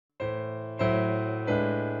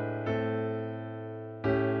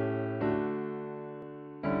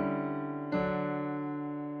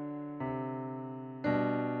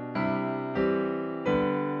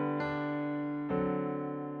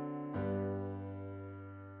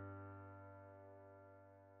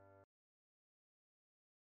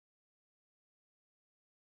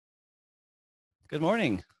Good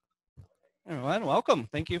morning, everyone. Welcome.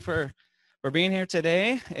 Thank you for being here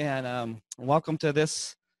today, and welcome to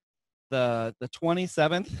the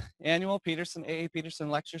 27th annual Pedersen Pedersen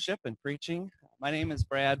Lectureship and Preaching. My name is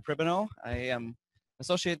Brad Pribino. I am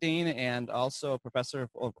Associate Dean and also a Professor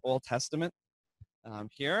of Old Testament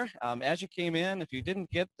here. As you came in, if you didn't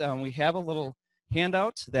get, we have a little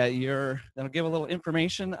handout that'll give a little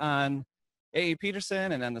information on A.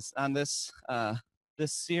 Pedersen and on this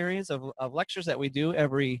series of lectures that we do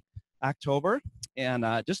every October. And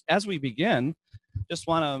just as we begin, just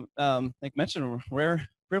want to mention we're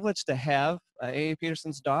privileged to have A.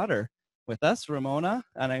 Pedersen's daughter with us, Ramona,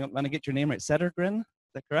 and I'm going to get your name right, Sedergren, is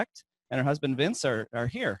that correct? And her husband Vince are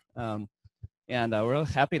here. And we're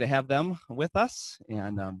happy to have them with us.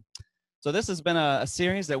 And so this has been a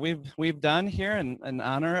series that we've done here in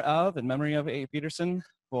honor of, in memory of A. Pedersen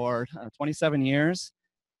for 27 years.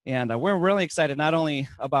 And we're really excited not only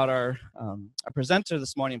about our presenter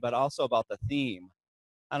this morning, but also about the theme,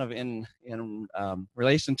 kind of in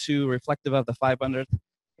relation to reflective of the 500th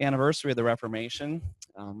anniversary of the Reformation,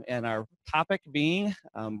 and our topic being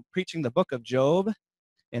preaching the book of Job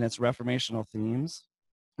and its reformational themes.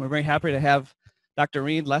 We're very happy to have Dr.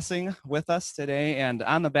 Reed Lessing with us today, and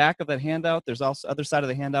on the back of that handout, there's also other side of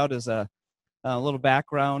the handout is a little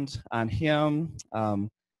background on him.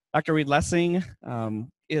 Dr. Reed Lessing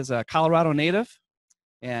is a Colorado native,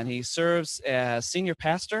 and he serves as senior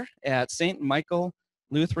pastor at St. Michael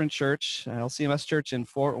Lutheran Church, LCMS Church in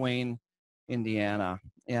Fort Wayne, Indiana.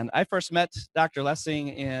 And I first met Dr. Lessing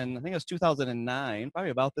in, I think it was 2009,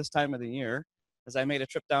 probably about this time of the year, as I made a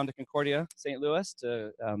trip down to Concordia, St. Louis,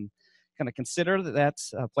 to kind of consider that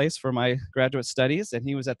place for my graduate studies. And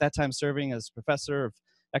he was at that time serving as professor of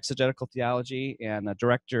exegetical theology and a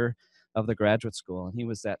director of the graduate school. And he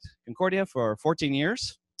was at Concordia for 14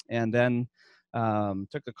 years, and then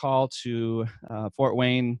took a call to Fort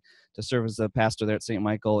Wayne to serve as a pastor there at St.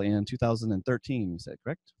 Michael in 2013. Is that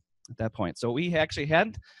correct? At that point. So we actually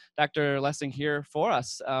had Dr. Lessing here for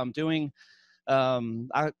us doing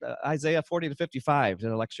Isaiah 40 to 55,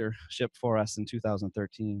 did a lectureship for us in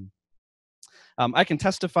 2013. I can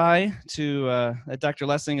testify to that Dr.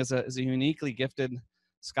 Lessing is a uniquely gifted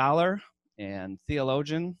scholar and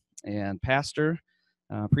theologian and pastor,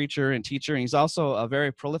 preacher and teacher, and he's also a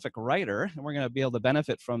very prolific writer, and we're going to be able to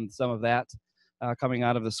benefit from some of that coming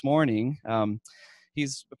out of this morning.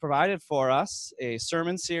 He's provided for us a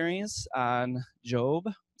sermon series on Job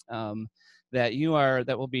we're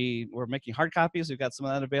making hard copies. We've got some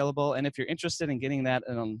of that available, and if you're interested in getting that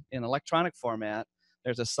in electronic format,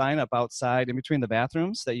 there's a sign up outside in between the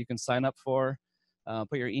bathrooms that you can sign up for.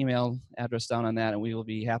 Put your email address down on that, and we will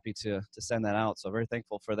be happy to send that out. So very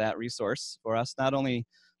thankful for that resource for us, not only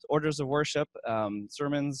orders of worship,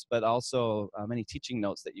 sermons, but also many teaching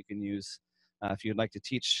notes that you can use if you'd like to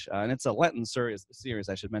teach. And it's a Lenten series,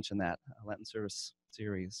 I should mention that, a Lenten service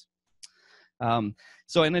series.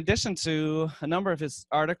 So in addition to a number of his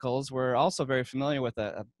articles, we're also very familiar with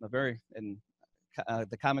the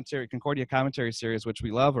Concordia commentary series, which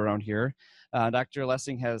we love around here. Dr.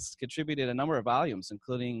 Lessing has contributed a number of volumes,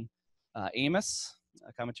 including Amos,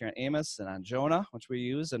 a commentary on Amos and on Jonah, which we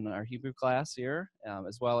use in our Hebrew class here,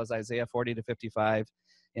 as well as Isaiah 40 to 55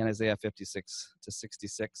 and Isaiah 56 to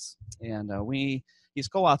 66. And he's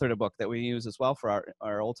co-authored a book that we use as well for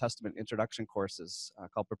our Old Testament introduction courses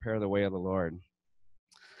called Prepare the Way of the Lord.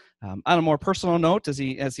 On a more personal note, as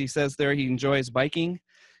he says there, he enjoys biking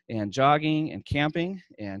and jogging and camping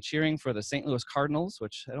and cheering for the St. Louis Cardinals,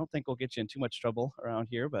 which I don't think will get you in too much trouble around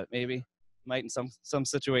here, but maybe might in some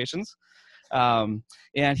situations. And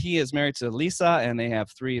he is married to Lisa, and they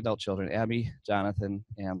have 3 adult children, Abby, Jonathan,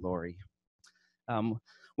 and Lori.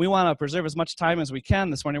 We want to preserve as much time as we can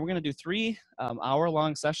this morning. We're going to do 3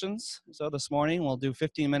 hour-long sessions. So this morning we'll do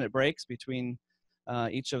 15-minute breaks between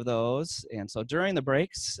each of those. And so during the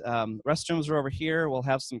breaks, restrooms are over here. We'll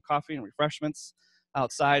have some coffee and refreshments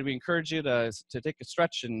outside. We encourage you to take a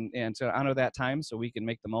stretch and to honor that time so we can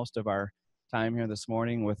make the most of our time here this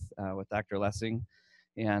morning with Dr. Lessing.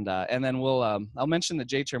 And then I'll mention the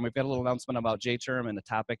J-term. We've got a little announcement about J-term and the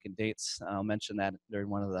topic and dates. I'll mention that during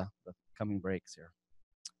one of the coming breaks here.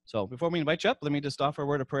 So before we invite you up, let me just offer a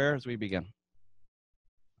word of prayer as we begin.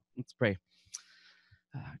 Let's pray.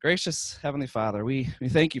 Gracious Heavenly Father, we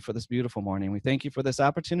thank you for this beautiful morning. We thank you for this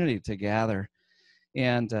opportunity to gather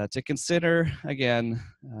and to consider, again,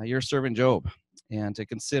 your servant Job, and to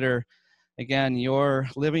consider, again, your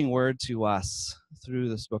living word to us through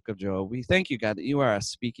this book of Job. We thank you, God, that you are a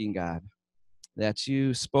speaking God, that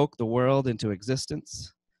you spoke the world into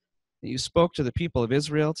existence, that you spoke to the people of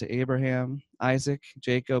Israel, to Abraham, Isaac,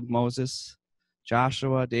 Jacob, Moses,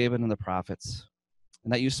 Joshua, David, and the prophets.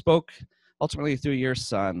 and that you spoke ultimately through your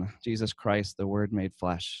Son, Jesus Christ, the Word made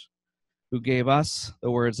flesh, who gave us the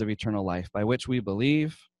words of eternal life, by which we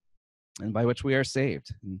believe and by which we are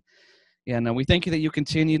saved. And we thank you that you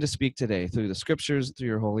continue to speak today through the scriptures, through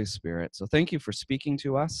your Holy Spirit. So thank you for speaking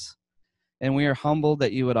to us. And we are humbled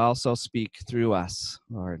that you would also speak through us,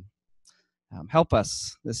 Lord. Help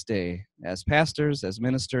us this day as pastors, as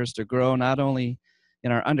ministers, to grow not only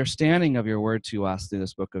in our understanding of your word to us through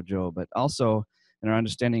this book of Job, but also in our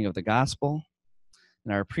understanding of the gospel,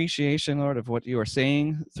 and our appreciation, Lord, of what you are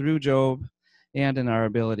saying through Job, and in our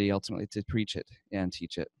ability ultimately to preach it and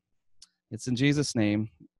teach it. It's in Jesus' name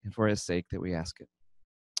and for his sake that we ask it.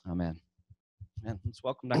 Amen. And let's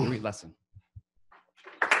welcome Dr. Reed Lesson.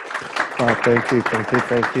 Thank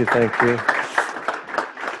you.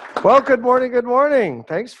 Well, good morning.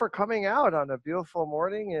 Thanks for coming out on a beautiful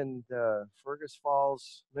morning in Fergus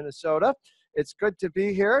Falls, Minnesota. It's good to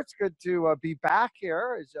be here. It's good to be back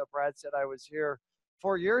here. As Brad said, I was here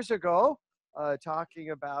 4 years ago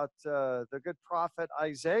talking about the good prophet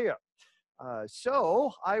Isaiah.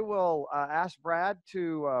 So I will ask Brad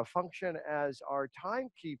to function as our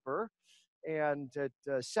timekeeper, and at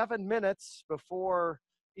 7 minutes before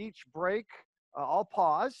each break, I'll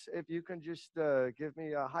pause. If you can just give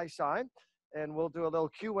me a high sign, and we'll do a little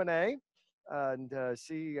Q&A and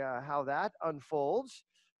see how that unfolds.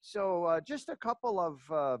 So just a couple of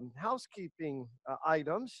housekeeping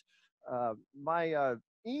items. My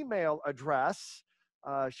email address,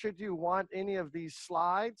 should you want any of these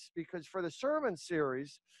slides, because for the sermon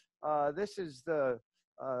series, this is the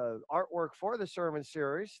artwork for the sermon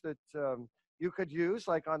series that you could use,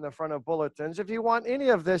 like on the front of bulletins. If you want any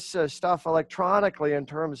of this stuff electronically in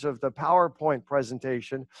terms of the PowerPoint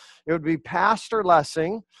presentation, it would be Pastor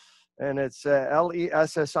Lessing, and it's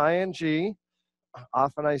Lessing.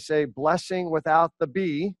 Often I say blessing without the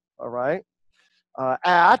B, all right,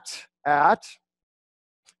 at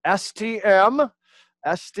STM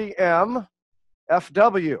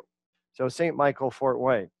FW, so St. Michael Fort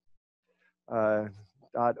Wayne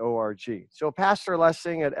 .org. So Pastor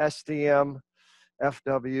Lessing at STMFW.org.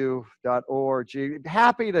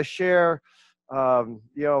 Happy to share,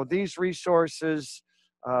 these resources.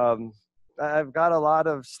 I've got a lot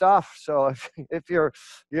of stuff. So if you're,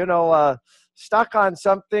 stuck on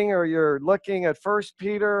something, or you're looking at 1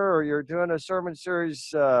 Peter, or you're doing a sermon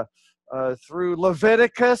series through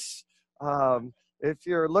Leviticus, if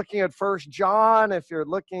you're looking at 1 John, if you're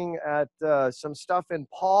looking at some stuff in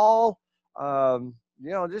Paul,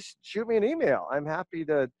 just shoot me an email. I'm happy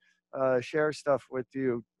to share stuff with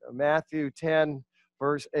you. Matthew 10,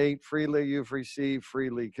 verse 8, freely you've received,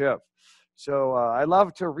 freely give. So I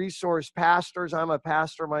love to resource pastors. I'm a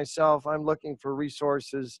pastor myself. I'm looking for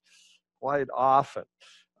resources quite often.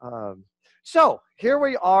 So here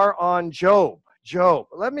we are on Job.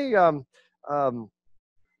 Let me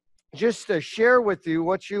just to share with you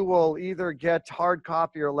what you will either get hard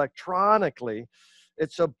copy or electronically.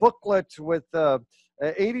 It's a booklet with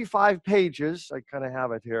 85 pages. I kind of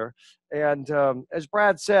have it here. And as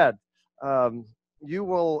Brad said, you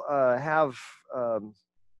will have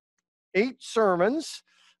 8 sermons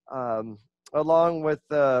along with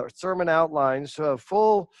sermon outlines,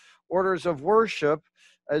 full orders of worship,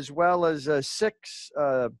 as well as 6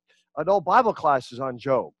 adult Bible classes on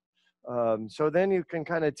Job. So then you can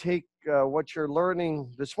kind of take what you're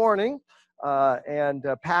learning this morning and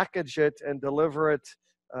package it and deliver it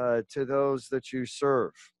to those that you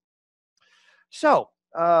serve. So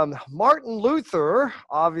Martin Luther,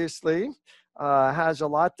 obviously, has a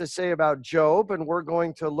lot to say about Job, and we're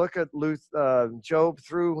going to look at Job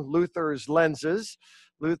through Luther's lenses,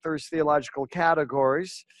 Luther's theological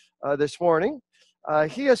categories this morning.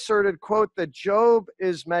 He asserted, quote, that Job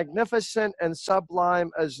is magnificent and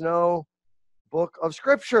sublime as no book of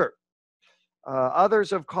Scripture.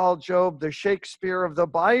 Others have called Job the Shakespeare of the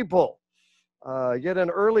Bible. Yet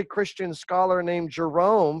an early Christian scholar named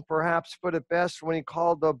Jerome perhaps put it best when he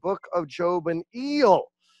called the book of Job an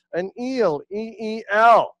eel,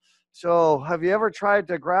 E-E-L. So have you ever tried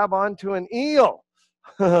to grab onto an eel?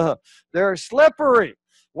 They're slippery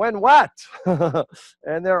when wet,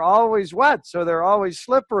 and they're always wet, so they're always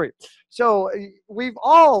slippery. So we've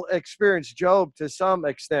all experienced Job to some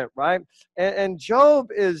extent, right? And Job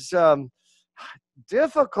is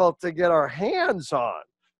difficult to get our hands on.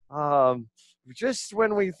 Just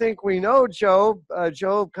when we think we know Job,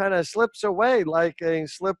 Job kind of slips away like a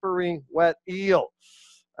slippery, wet eel.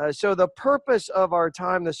 So the purpose of our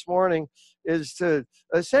time this morning is to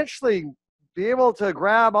essentially be able to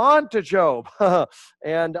grab onto Job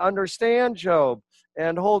and understand Job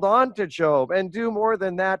and hold on to Job, and do more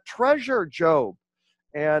than that, treasure Job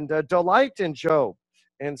and delight in Job.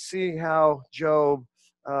 and see how Job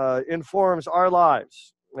informs our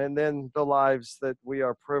lives and then the lives that we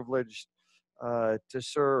are privileged to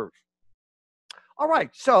serve. All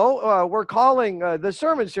right, so we're calling the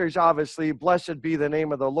sermon series, obviously, Blessed Be the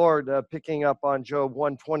Name of the Lord, picking up on Job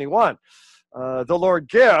 121. The Lord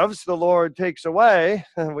gives, the Lord takes away.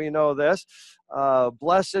 We know this.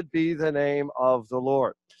 Blessed be the name of the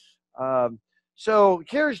Lord. So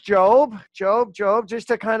here's Job, just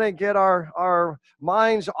to kind of get our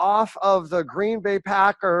minds off of the Green Bay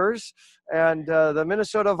Packers and the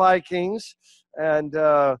Minnesota Vikings and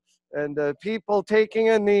people taking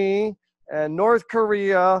a knee and North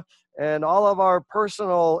Korea and all of our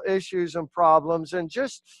personal issues and problems, and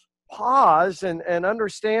just pause and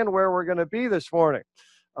understand where we're going to be this morning.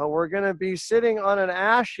 We're going to be sitting on an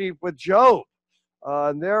ash heap with Job.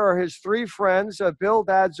 And there are his three friends,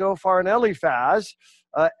 Bildad, Zophar, and Eliphaz.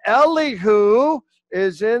 Elihu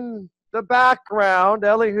is in the background.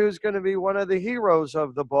 Elihu is going to be one of the heroes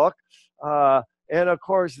of the book. And of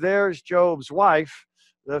course, there's Job's wife,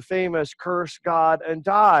 the famous curse God and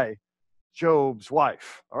die Job's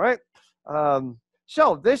wife. All right.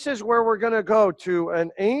 So this is where we're going to go, to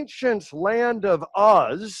an ancient land of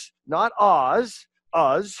Uz, not Oz,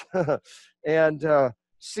 Uz, and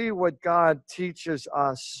see what God teaches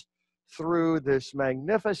us through this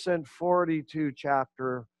magnificent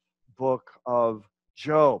 42-chapter book of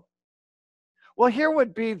Job. Well, here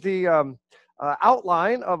would be the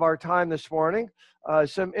outline of our time this morning,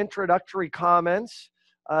 some introductory comments.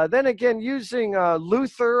 Then again, using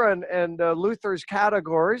Luther and Luther's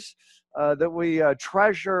categories that we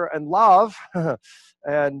treasure and love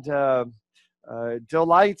and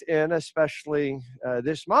delight in, especially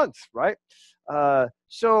this month, right?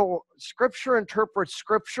 So Scripture interprets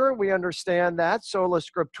Scripture. We understand that, sola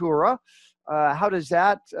scriptura. How does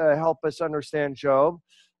that help us understand Job?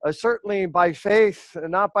 Certainly by faith,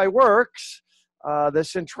 not by works. The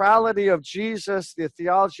centrality of Jesus, the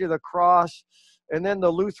theology of the cross, and then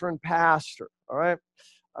the Lutheran pastor, all right?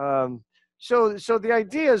 So the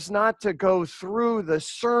idea is not to go through the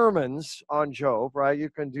sermons on Job, right? You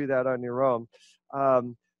can do that on your own.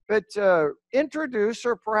 But introduce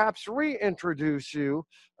or perhaps reintroduce you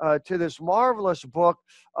to this marvelous book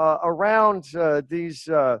around these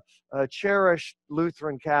cherished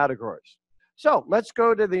Lutheran categories. So let's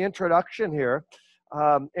go to the introduction here.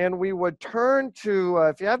 And we would turn to,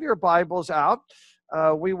 if you have your Bibles out,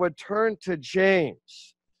 we would turn to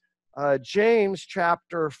James. James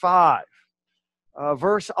chapter 5.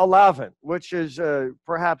 Verse 11, which is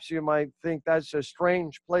perhaps you might think that's a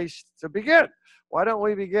strange place to begin. Why don't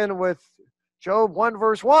we begin with Job 1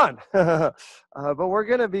 verse 1? But we're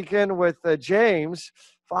going to begin with James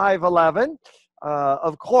 5:11.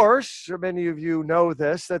 Of course, many of you know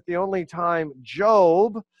this, that the only time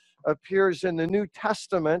Job appears in the New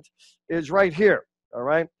Testament is right here, all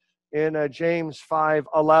right, in James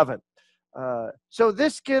 5:11. So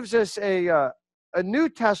this gives us a New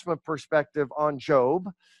Testament perspective on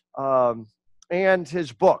Job and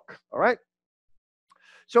his book, all right?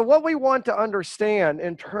 So what we want to understand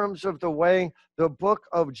in terms of the way the book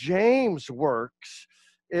of James works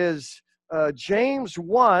is James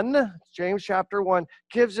chapter 1,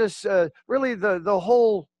 gives us really the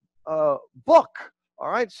whole book, all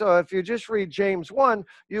right? So if you just read James 1,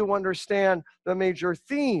 you understand the major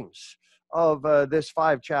themes of this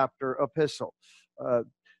 5-chapter epistle.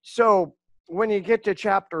 So when you get to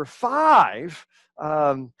chapter 5,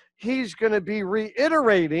 he's going to be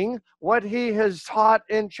reiterating what he has taught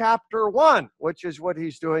in chapter 1, which is what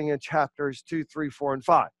he's doing in chapters 2, 3, 4, and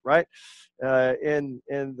 5, right? In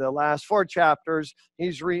the last 4 chapters,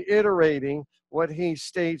 he's reiterating what he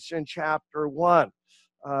states in chapter 1.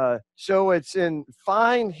 So it's in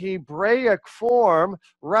fine Hebraic form,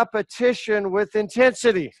 repetition with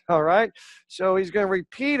intensity, all right? So he's going to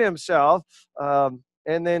repeat himself,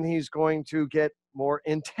 and then he's going to get more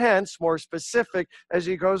intense, more specific as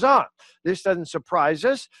he goes on. This doesn't surprise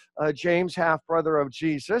us. James, half-brother of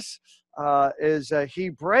Jesus, is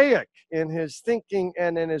Hebraic in his thinking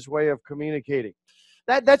and in his way of communicating.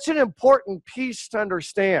 That's an important piece to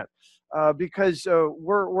understand because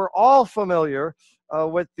we're all familiar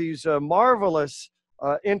with these marvelous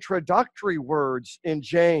introductory words in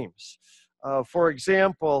James. For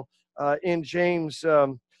example, in James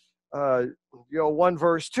 1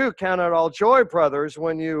 verse 2, count it all joy, brothers,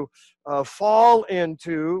 when you fall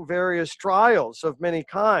into various trials of many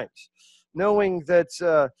kinds, knowing that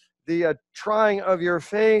the trying of your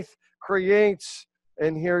faith creates,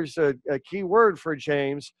 and here's a key word for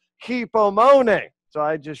James, hypomone, So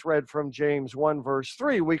I just read from James 1 verse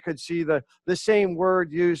 3. We could see the same word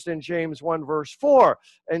used in James 1 verse 4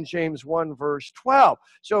 and James 1 verse 12.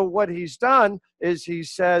 So what he's done is he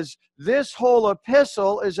says this whole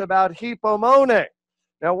epistle is about hypomone.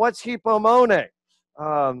 Now what's hypomone?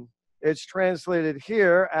 It's translated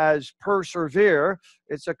here as persevere.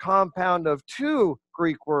 It's a compound of two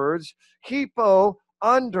Greek words, hypo,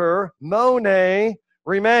 under, mone,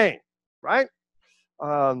 remain, right?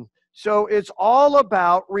 So it's all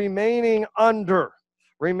about remaining under.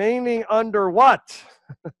 Remaining under what?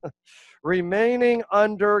 Remaining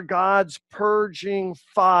under God's purging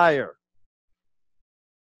fire.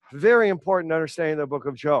 Very important to understand the book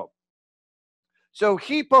of Job. So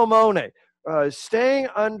hypomone, staying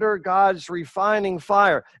under God's refining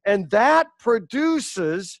fire. And that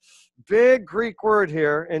produces, big Greek word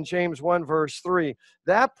here in James 1 verse 3,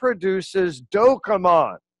 that produces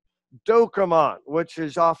dokamon. Dokamon, which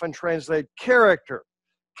is often translated character.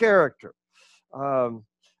 Character.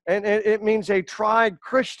 And it means a tried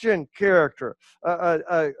Christian character,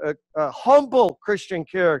 a humble Christian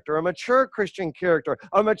character, a mature Christian character,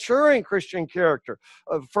 a maturing Christian character.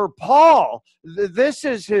 For Paul, this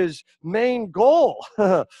is his main goal,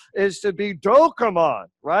 is to be dokamon,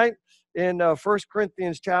 right? In 1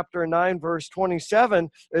 Corinthians chapter 9, verse 27,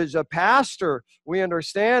 as a pastor, we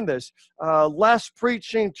understand this. Lest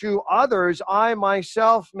preaching to others, I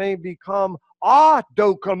myself may become a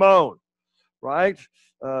dokamon, right?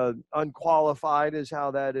 Unqualified is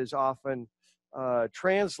how that is often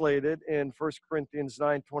translated in 1 Corinthians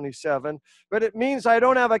 9:27. But it means I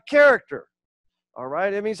don't have a character. All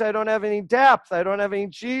right? It means I don't have any depth. I don't have any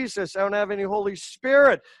Jesus. I don't have any Holy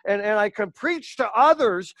Spirit. And I can preach to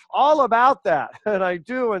others all about that. And I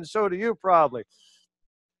do, and so do you probably.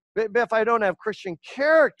 But if I don't have Christian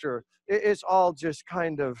character, it's all just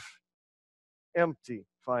kind of empty,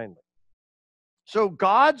 finally. So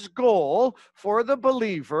God's goal for the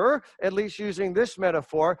believer, at least using this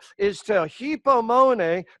metaphor, is to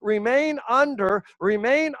hypomone, remain under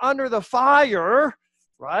the fire,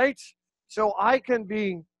 right? So I can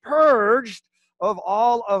be purged of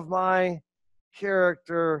all of my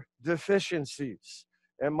character deficiencies.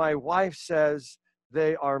 And my wife says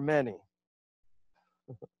they are many.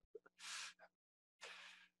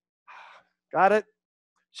 Got it?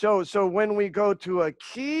 So when we go to a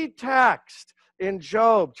key text in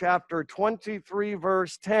Job chapter 23,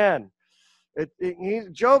 verse 10,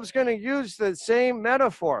 Job's going to use the same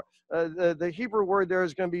metaphor. The Hebrew word there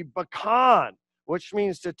is going to be bakan, which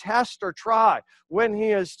means to test or try. When he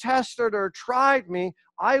has tested or tried me,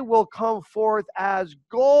 I will come forth as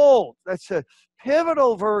gold. That's a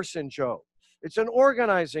pivotal verse in Job. It's an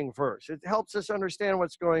organizing verse. It helps us understand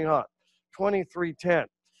what's going on. 23:10.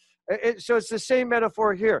 So it's the same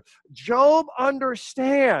metaphor here. Job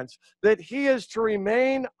understands that he is to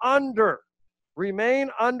remain under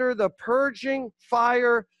the purging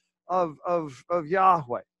fire of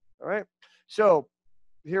Yahweh. All right. So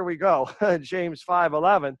here we go. James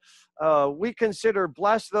 5:11. We consider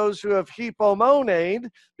blessed those who have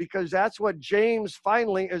hypomoned, because that's what James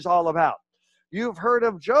finally is all about. You've heard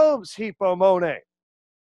of Job's hypomone,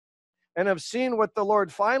 and have seen what the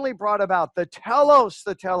Lord finally brought about. The telos,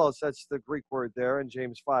 that's the Greek word there in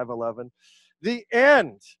James 5:11. The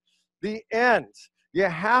end. You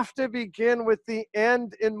have to begin with the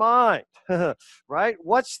end in mind, right?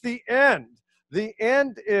 What's the end? The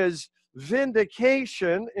end is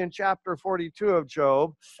vindication in chapter 42 of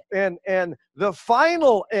Job, and the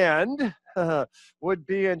final end would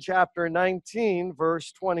be in chapter 19,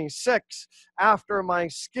 verse 26. After my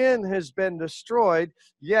skin has been destroyed,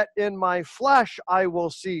 yet in my flesh I will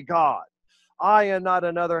see God. I and not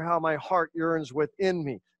another, how my heart yearns within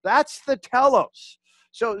me. That's the telos.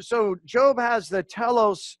 So Job has the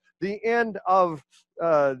telos, the end of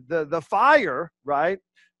the fire, right?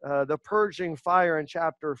 The purging fire in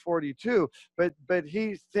chapter 42, but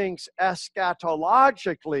he thinks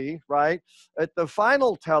eschatologically, right, at the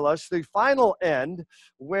final telos, the final end,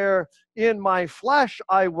 where in my flesh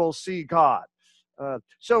I will see God.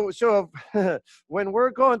 So when we're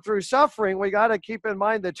going through suffering, we got to keep in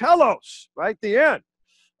mind the telos, right, the end.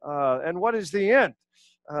 And what is the end?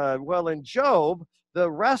 Well, in Job, the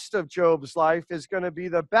rest of Job's life is going to be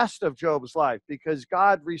the best of Job's life, because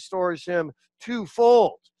God restores him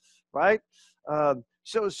twofold, right?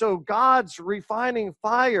 So God's refining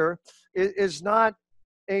fire is not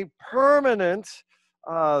a permanent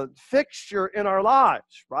fixture in our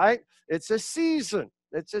lives, right? It's a season.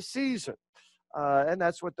 And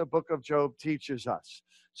that's what the book of Job teaches us.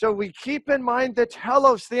 So we keep in mind the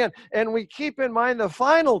telos, the end, and we keep in mind the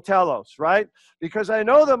final telos, right? Because I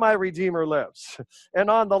know that my Redeemer lives, and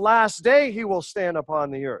on the last day he will stand upon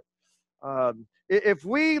the earth. If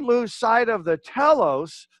we lose sight of the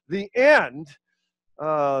telos, the end,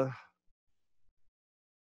 we're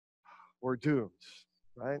doomed,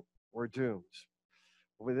 right? We're doomed.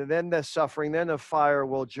 Then the suffering, then the fire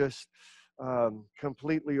will just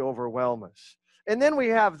completely overwhelm us. And then we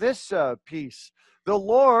have this piece. The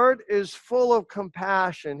Lord is full of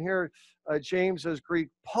compassion. Here, James's Greek,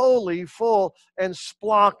 poli, full, and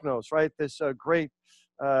splachnos, right? This great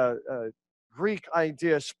Greek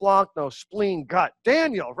idea, splachnos, spleen, gut.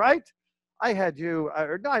 Daniel, right? I had you,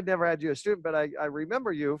 or no, I never had you a student, but I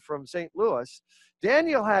remember you from St. Louis.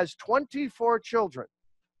 Daniel has 24 children.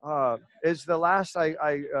 Is the last I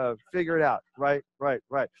figured out. Right.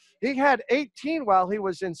 He had 18 while he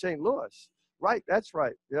was in St. Louis. Right, that's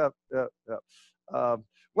right. Yep.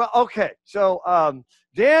 Well, okay. So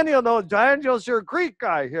Daniel's your Greek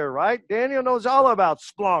guy here, right? Daniel knows all about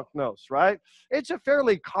splachnos, right? It's a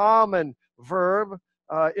fairly common verb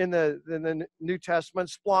in the New Testament,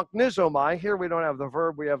 splachnizomai. Here we don't have the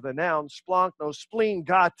verb, we have the noun, splachnos, spleen,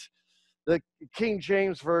 gut. The King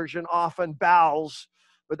James Version often bowels,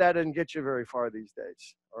 but that didn't get you very far these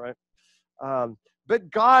days, all right?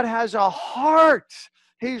 But God has a heart.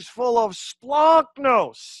 He's full of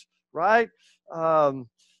splachnos, right?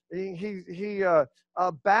 He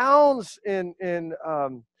abounds in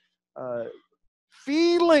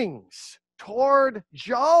feelings toward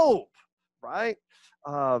Job, right?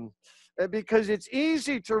 Because it's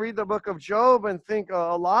easy to read the book of Job and think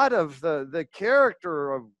a lot of the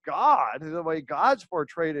character of God, the way God's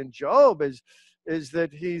portrayed in Job is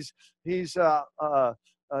that he's a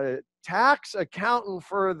tax accountant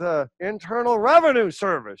for the Internal Revenue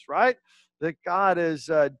Service, right? That God is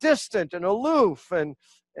distant and aloof and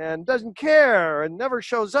doesn't care and never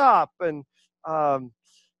shows up. And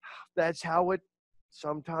that's how it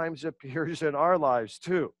sometimes appears in our lives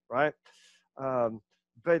too, right?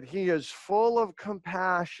 But he is full of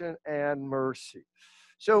compassion and mercy.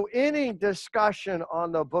 So any discussion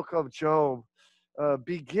on the book of Job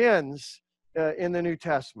begins in the New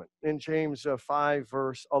Testament, in James 5,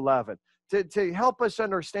 verse 11, to help us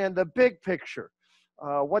understand the big picture,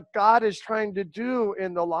 what God is trying to do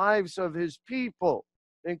in the lives of his people,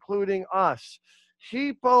 including us.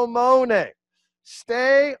 Hypomone,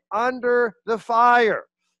 stay under the fire.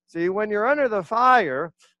 See, when you're under the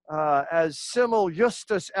fire, as simul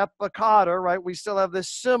justus et peccator, right? We still have this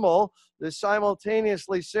simul, this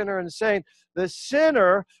simultaneously sinner and saint. The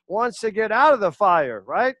sinner wants to get out of the fire,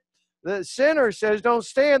 right? The sinner says, don't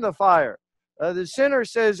stay in the fire. The sinner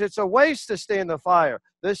says it's a waste to stay in the fire.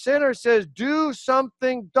 The sinner says, do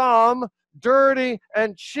something dumb, dirty,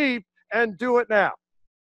 and cheap, and do it now.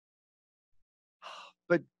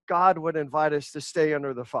 But God would invite us to stay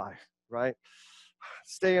under the fire, right?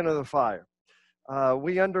 Stay under the fire.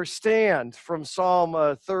 We understand from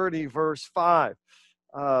Psalm 30, verse 5,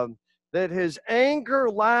 that his anger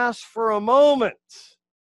lasts for a moment,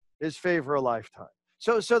 his favor a lifetime.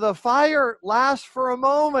 So the fire lasts for a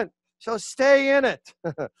moment. So stay in it.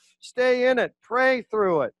 Stay in it. Pray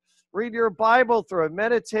through it. Read your Bible through it.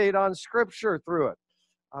 Meditate on Scripture through it.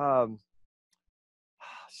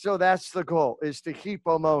 So that's the goal, is to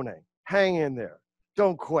hypomone. Hang in there.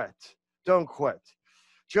 Don't quit. Don't quit.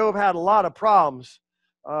 Job had a lot of problems,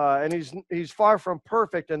 and he's far from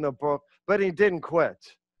perfect in the book, but he didn't quit.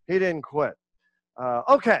 He didn't quit.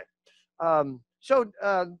 Okay. So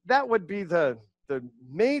that would be the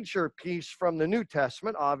major piece from the New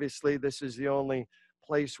Testament. Obviously, this is the only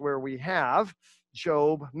place where we have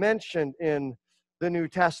Job mentioned in the New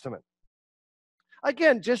Testament.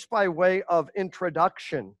 Again, just by way of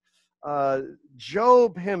introduction,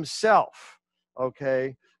 Job himself,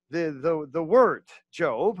 okay, the word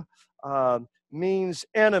Job means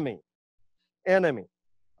enemy.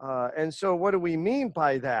 And so what do we mean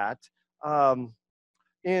by that?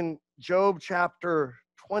 In Job chapter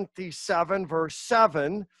 27, verse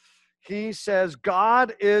 7, he says,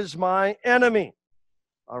 God is my enemy.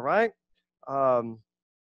 All right?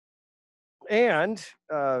 And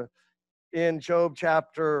in Job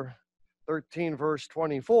chapter 13, verse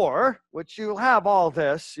 24, which you'll have all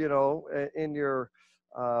this, in your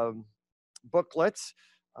booklets,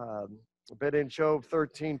 but in Job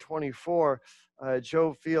 13:24,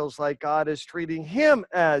 Job feels like God is treating him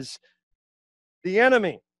as the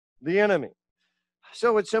enemy.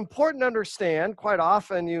 So it's important to understand, quite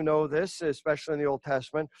often you know this, especially in the Old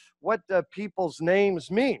Testament, what the people's names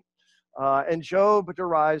mean. And Job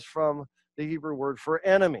derives from the Hebrew word for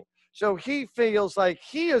enemy. So he feels like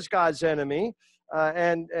he is God's enemy,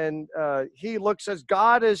 and he looks at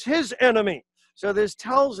God as his enemy. So this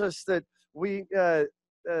tells us that we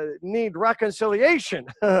need reconciliation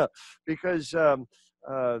because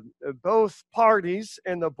both parties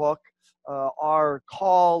in the book are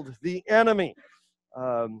called the enemy.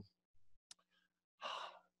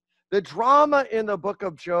 The drama in the book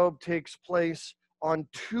of Job takes place on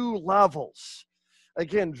two levels.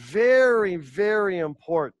 Again, very, very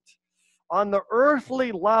important. On the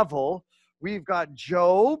earthly level, we've got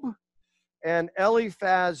Job and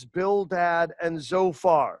Eliphaz, Bildad, and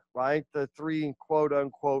Zophar, right? The three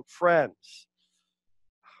quote-unquote friends.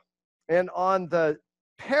 And on the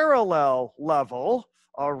parallel level,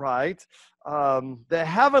 all right, the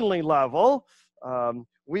heavenly level,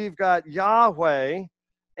 we've got Yahweh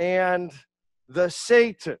and the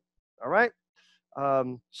Satan, all right?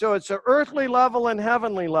 So it's an earthly level and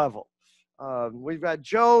heavenly level. We've got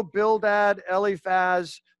Job, Bildad,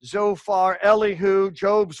 Eliphaz, Zophar, Elihu,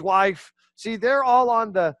 Job's wife. See, they're all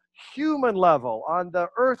on the human level, on the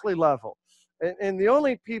earthly level. And the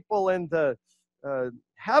only people in the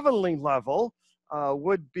heavenly level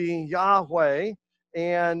would be Yahweh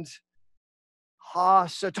and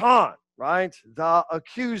Ha-Satan, right? The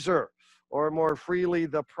accuser, or more freely,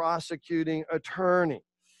 the prosecuting attorney.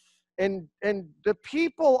 And the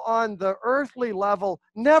people on the earthly level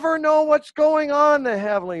never know what's going on the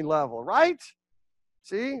heavenly level, right?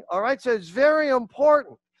 See? All right, so it's very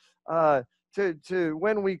important to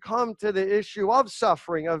when we come to the issue of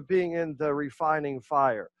suffering, of being in the refining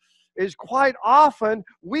fire, is quite often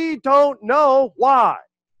we don't know why.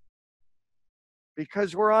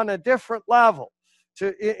 Because we're on a different level.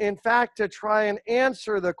 In fact, to try and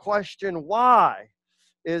answer the question why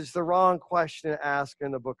is the wrong question to ask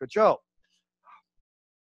in the book of Job.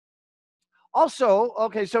 Also,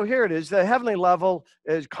 okay, so here it is. The heavenly level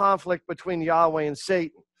is conflict between Yahweh and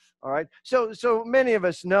Satan. All right. So many of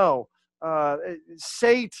us know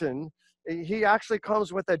Satan, he actually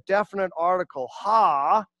comes with a definite article,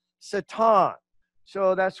 Ha-Satan.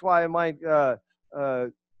 So that's why I might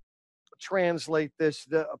translate this,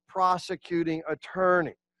 the prosecuting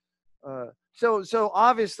attorney. So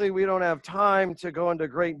obviously we don't have time to go into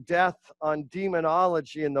great depth on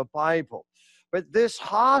demonology in the Bible. But this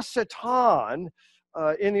Ha-Satan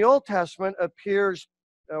in the Old Testament appears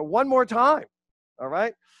one more time, all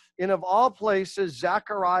right? In, of all places,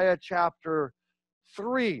 Zechariah chapter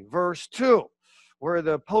 3, verse 2, where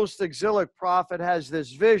the post-exilic prophet has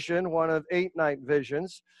this vision, one of 8 night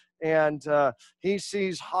visions, and he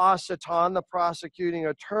sees Ha-Satan, the prosecuting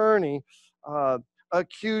attorney,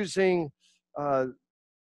 accusing a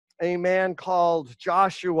man called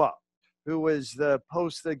Joshua, who was the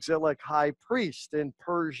post-exilic high priest in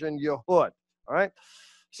Persian Yehud. All right?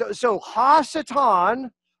 So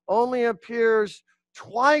Ha-Satan only appears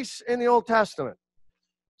twice in the Old Testament.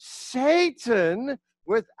 Satan,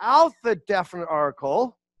 without the definite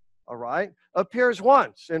article, all right, appears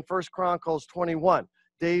once in 1 Chronicles 21,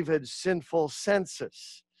 David's sinful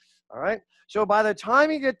census. All right? So by the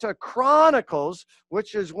time you get to Chronicles,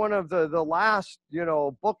 which is one of the last,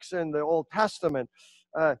 books in the Old Testament,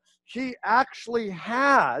 he actually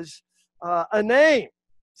has a name.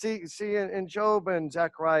 See, in Job and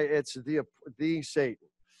Zechariah, it's the Satan.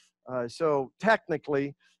 So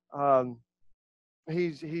technically,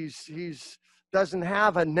 he's doesn't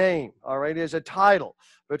have a name. All right, he has a title.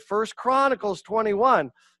 But 1 Chronicles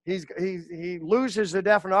 21, he loses the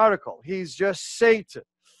definite article. He's just Satan.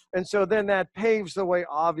 And so then that paves the way,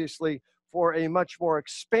 obviously, for a much more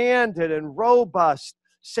expanded and robust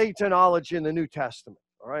Satanology in the New Testament.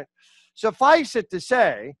 All right. Suffice it to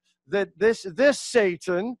say that this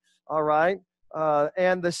Satan, all right,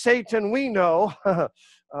 and the Satan we know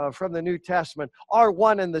from the New Testament are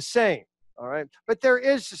one and the same. All right. But there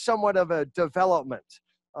is somewhat of a development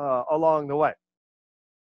along the way.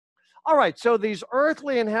 All right. So these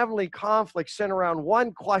earthly and heavenly conflicts center around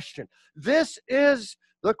one question. This is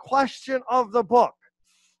the question of the book.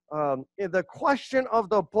 The question of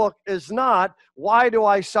the book is not, why do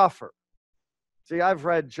I suffer? See, I've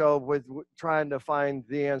read Job with trying to find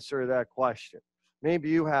the answer to that question. Maybe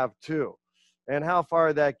you have too. And how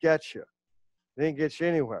far that gets you? It didn't get you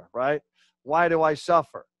anywhere, right? Why do I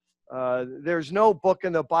suffer? There's no book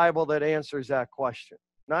in the Bible that answers that question.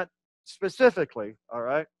 Not specifically, all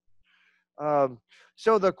right?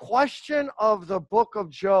 So the question of the book of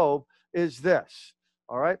Job is this,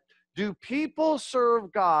 all right? Do people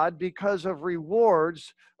serve God because of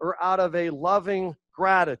rewards or out of a loving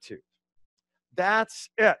gratitude? That's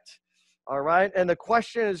it, all right? And the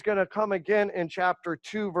question is going to come again in chapter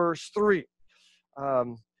 2, verse 3.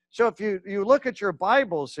 So if you look at your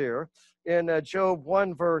Bibles here in Job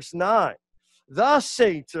 1, verse 9, thus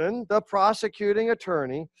Satan, the prosecuting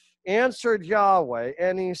attorney, answered Yahweh,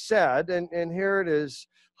 and he said, and here it is,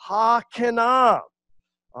 Ha Kenam,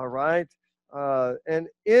 all right? And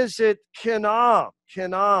is it Kenam?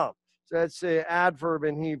 Kenam. That's the adverb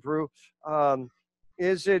in Hebrew.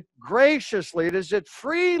 Is it graciously? Is it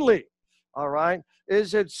freely? All right?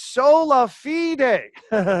 Is it sola fide?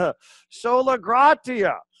 Sola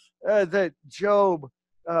gratia? That Job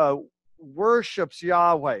worships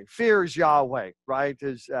Yahweh, fears Yahweh, right?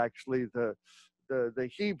 Is actually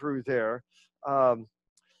the Hebrew there.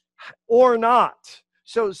 Or not.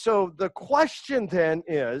 So the question then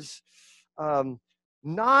is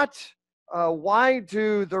not why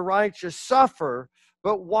do the righteous suffer,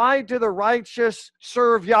 but why do the righteous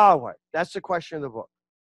serve Yahweh? That's the question of the book.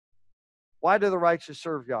 Why do the righteous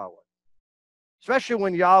serve Yahweh? Especially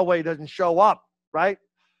when Yahweh doesn't show up, right?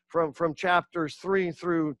 From chapters 3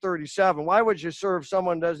 through 37. Why would you serve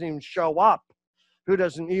someone who doesn't even show up? Who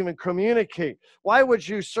doesn't even communicate? Why would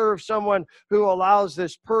you serve someone who allows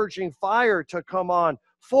this purging fire to come on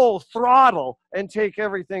full throttle and take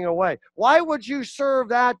everything away? Why would you serve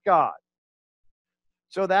that God?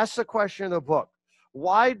 So that's the question of the book.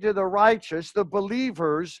 Why do the righteous, the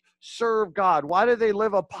believers, serve God? Why do they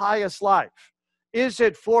live a pious life? Is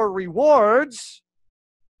it for rewards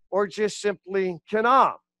or just simply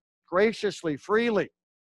kenam, graciously, freely,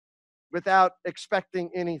 without expecting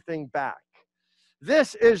anything back?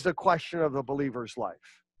 This is the question of the believer's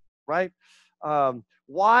life, right?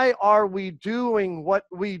 Why are we doing what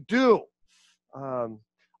we do?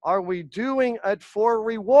 Are we doing it for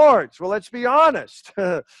rewards? Well, let's be honest.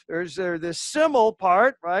 There's this simul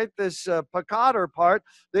part, right? This peccator part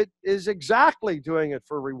that is exactly doing it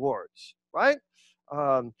for rewards, right?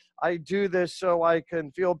 I do this so I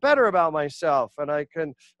can feel better about myself, and I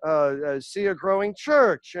can see a growing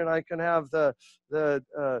church, and I can have the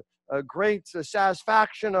great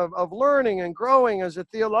satisfaction of learning and growing as a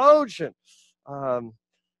theologian.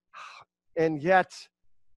 And yet,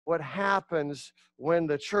 what happens when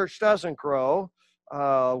the church doesn't grow,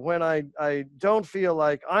 when I don't feel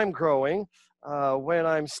like I'm growing, when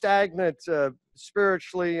I'm stagnant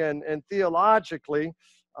spiritually and theologically,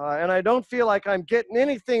 and I don't feel like I'm getting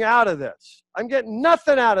anything out of this. I'm getting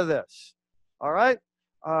nothing out of this. All right?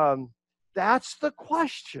 That's the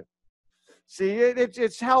question. See,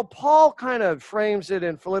 it's how Paul kind of frames it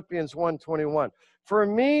in Philippians 1:21. For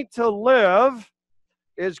me to live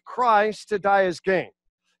is Christ, to die is gain.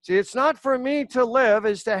 See, it's not for me to live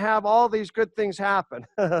is to have all these good things happen.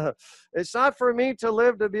 It's not for me to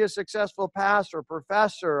live to be a successful pastor,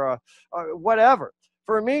 professor, or whatever.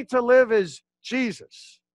 For me to live is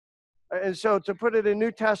Jesus. And so to put it in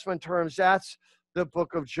New Testament terms, that's the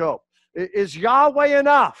book of Job. Is Yahweh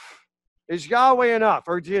enough? Is Yahweh enough?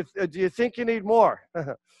 Or do you think you need more?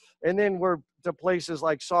 And then we're to places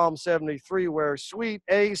like Psalm 73 where sweet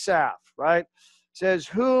Asaph, right, says,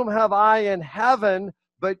 whom have I in heaven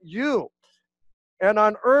but you? And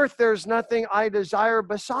on earth there's nothing I desire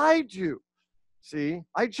beside you. See,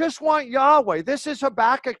 I just want Yahweh. This is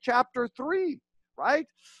Habakkuk chapter 3, right?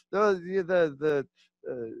 The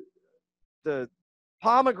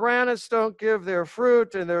pomegranates don't give their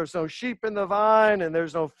fruit, and there's no sheep in the vine, and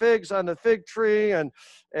there's no figs on the fig tree, and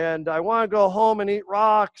I want to go home and eat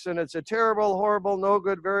rocks, and it's a terrible, horrible, no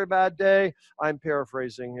good, very bad day. I'm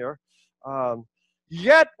paraphrasing here.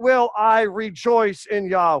 Yet will I rejoice in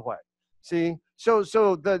Yahweh. See, so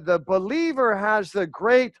the believer has the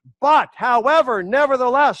great but, however,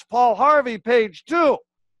 nevertheless, Paul Harvey, page 2.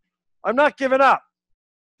 I'm not giving up.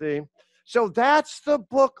 See, so that's the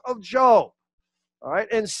book of Job. All right,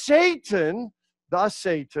 and Satan, thus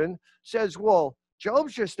Satan, says, well,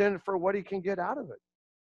 Job's just in it for what he can get out of it.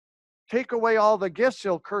 Take away all the gifts,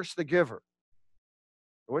 he'll curse the giver.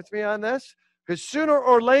 With me on this? Because sooner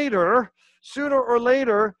or later,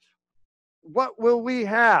 what will we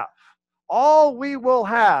have? All we will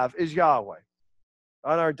have is Yahweh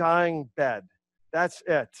on our dying bed. That's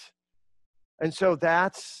it. And so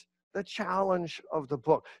that's the challenge of the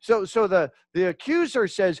book. So the accuser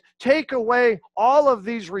says, take away all of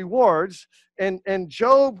these rewards, and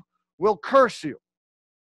Job will curse you.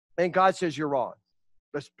 And God says, you're wrong.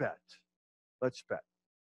 Let's bet.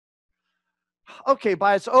 Okay,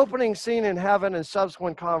 by its opening scene in heaven and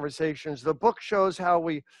subsequent conversations, the book shows how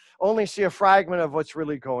we only see a fragment of what's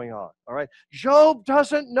really going on. All right, Job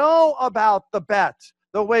doesn't know about the bet,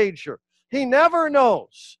 the wager. He never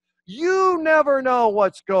knows. You never know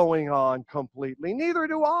what's going on completely. Neither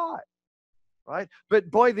do I. Right? But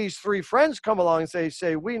boy, these three friends come along and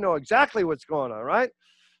say, we know exactly what's going on, right?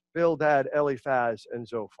 Bildad, Eliphaz, and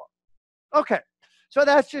Zophar. Okay, so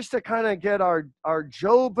that's just to kind of get our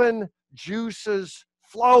Jobin juices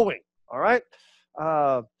flowing, all right?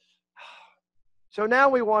 So now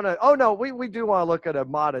we want to, we do want to look at a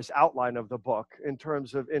modest outline of the book in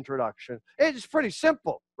terms of introduction. It's pretty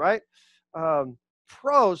simple, right?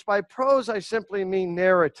 Prose, by prose I simply mean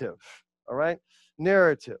narrative, all right?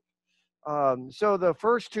 Narrative. So the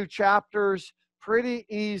first 2 chapters, pretty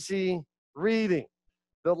easy reading.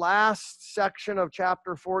 The last section of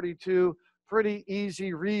chapter 42, pretty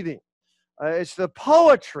easy reading. It's the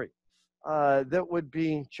poetry that would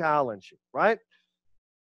be challenging, right?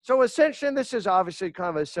 So essentially, this is obviously kind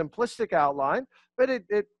of a simplistic outline, but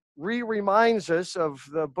it reminds us of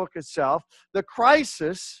the book itself, the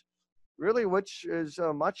crisis, really, which is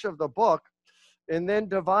much of the book, and then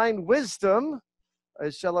divine wisdom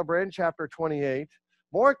is celebrated in chapter 28,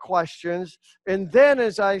 more questions, and then,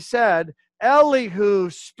 as I said, Elihu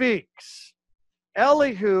speaks.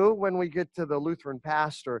 Elihu, when we get to the Lutheran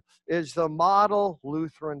pastor, is the model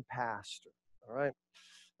Lutheran pastor, all right?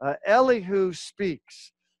 Elihu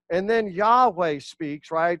speaks. And then Yahweh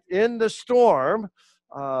speaks, right, in the storm.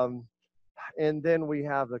 And then we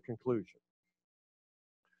have the conclusion.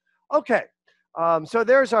 Okay, so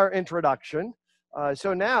there's our introduction.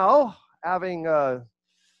 So now, having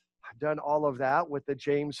done all of that with the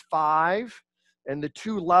James 5 and the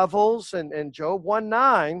 2 levels and Job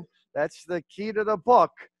 1:9, that's the key to the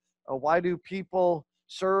book. Why do people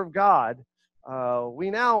serve God?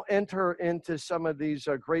 We now enter into some of these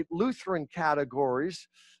great Lutheran categories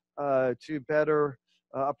to better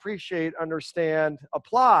appreciate, understand,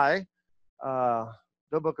 apply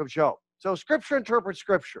the book of Job. So Scripture interprets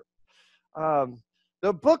Scripture.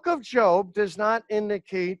 The book of Job does not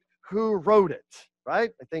indicate who wrote it,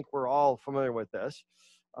 right? I think we're all familiar with this.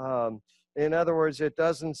 In other words, it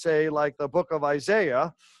doesn't say like the book of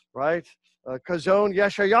Isaiah, right? Kazon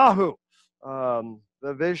Yeshayahu,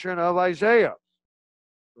 the vision of Isaiah.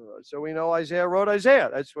 So we know Isaiah wrote Isaiah.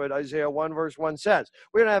 That's what Isaiah 1 verse 1 says.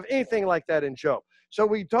 We don't have anything like that in Job. So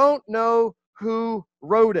we don't know who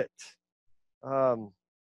wrote it.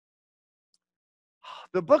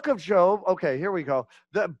 The book of Job, okay, here we go.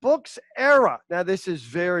 The book's era. Now this is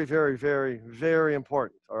very, very, very, very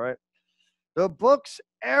important, all right? The book's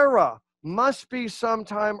era must be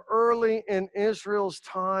sometime early in Israel's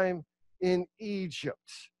time in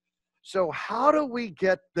Egypt. So how do we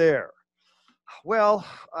get there? Well,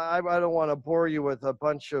 I don't want to bore you with a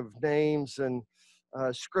bunch of names and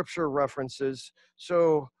scripture references,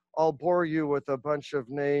 so I'll bore you with a bunch of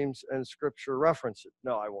names and scripture references.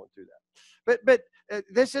 No, I won't do that. But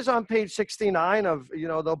this is on page 69 of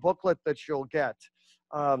the booklet that you'll get.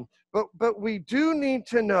 But we do need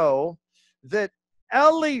to know that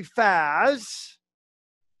Eliphaz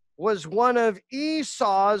was one of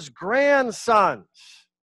Esau's grandsons.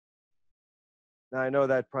 Now, I know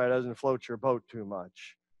that probably doesn't float your boat too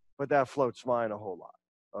much, but that floats mine a whole lot,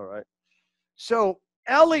 all right? So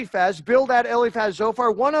Eliphaz, Bildad, Eliphaz,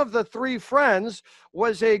 Zophar, one of the 3 friends,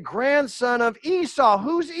 was a grandson of Esau.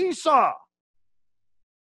 Who's Esau?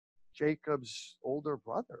 Jacob's older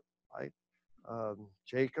brother, right?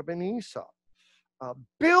 Jacob and Esau.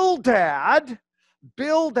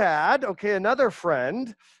 Bildad, okay, another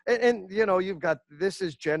friend, and you've got, this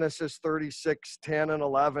is Genesis 36, 10 and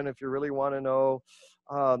 11, if you really want to know,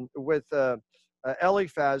 with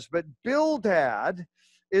Eliphaz. But Bildad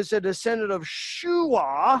is a descendant of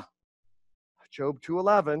Shua, Job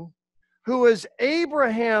 2:11, who is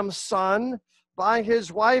Abraham's son by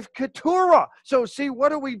his wife Keturah. So see,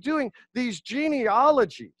 what are we doing? These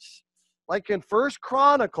genealogies. Like in First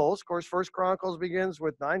Chronicles, of course, First Chronicles begins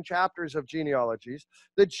with 9 chapters of genealogies.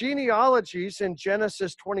 The genealogies in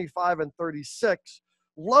Genesis 25 and 36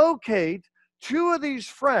 locate 2 of these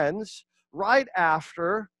friends right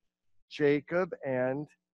after Jacob and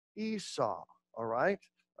Esau, all right?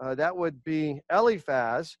 That would be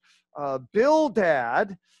Eliphaz.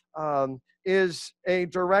 Bildad is a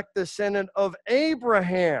direct descendant of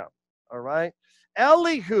Abraham, all right?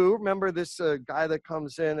 Elihu, remember this guy that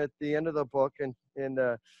comes in at the end of the book in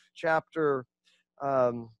chapter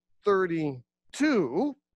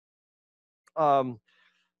 32.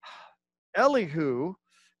 Elihu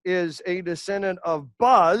is a descendant of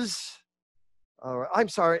Buz. I'm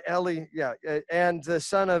sorry, and the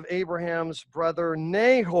son of Abraham's brother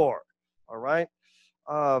Nahor. All right.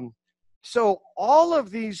 So all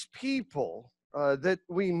of these people that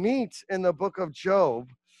we meet in the book of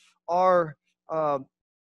Job are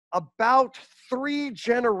about 3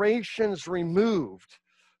 generations removed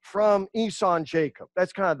from Esau and Jacob.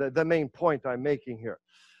 That's kind of the main point I'm making here.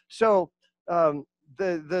 So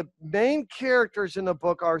the main characters in the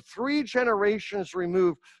book are 3 generations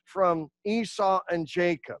removed from Esau and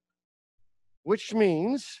Jacob, which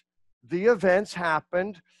means the events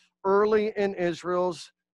happened early in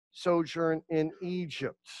Israel's sojourn in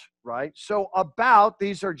Egypt, right? So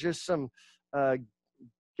these are just some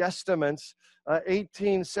guesstimates,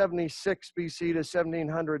 1876 BC to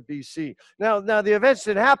 1700 BC. Now the events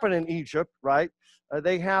that happened in Egypt, right?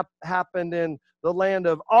 They happened in the land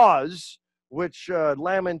of Uz, which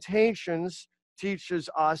Lamentations teaches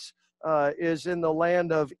us is in the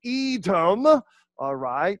land of Edom, all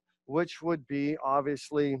right, which would be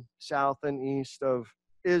obviously south and east of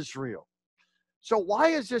Israel. So why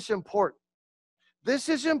is this important? This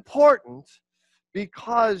is important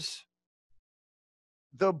because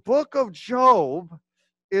the book of Job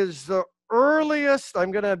is the earliest,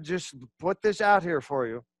 I'm going to just put this out here for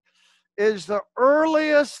you, is the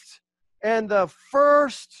earliest and the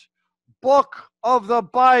first book of the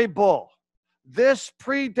Bible. This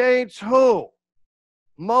predates who?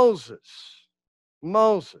 Moses.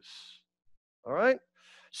 All right?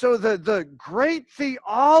 So the great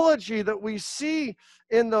theology that we see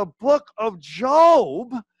in the book of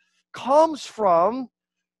Job comes from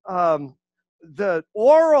the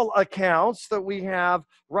oral accounts that we have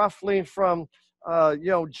roughly from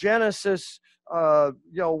Genesis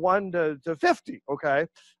 1 to 50, okay?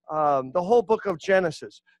 The whole book of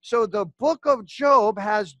Genesis. So the book of Job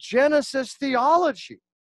has Genesis theology.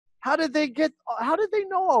 How did they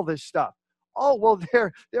know all this stuff? Oh, well,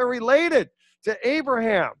 they're related to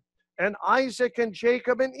Abraham and Isaac and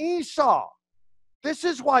Jacob and Esau. This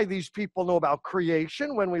is why these people know about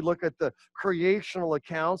creation when we look at the creational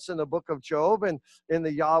accounts in the book of Job and in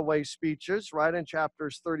the Yahweh speeches, right, in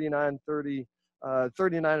chapters 39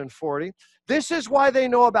 and 40. This is why they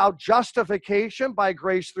know about justification by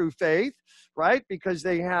grace through faith, right, because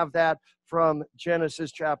they have that from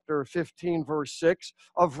Genesis chapter 15, verse 6.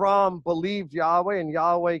 Avram believed Yahweh, and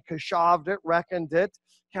Yahweh kashaved it, reckoned it,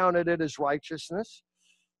 counted it as righteousness.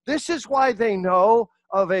 This is why they know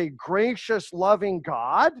of a gracious, loving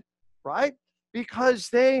God, right? Because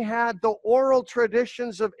they had the oral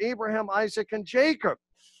traditions of Abraham, Isaac, and Jacob.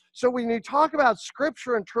 So when you talk about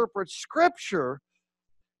Scripture, interpret Scripture,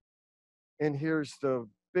 and here's the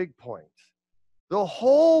big point. The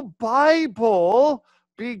whole Bible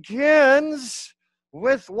begins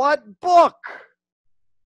with what book?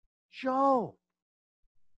 Job.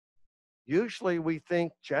 Usually we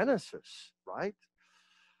think Genesis, right?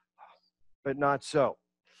 But not so.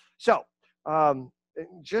 So,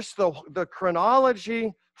 just the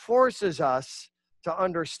chronology forces us to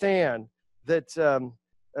understand that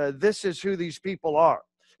this is who these people are.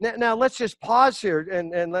 Now let's just pause here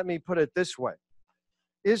and let me put it this way.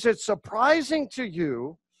 Is it surprising to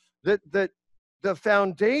you that the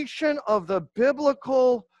foundation of the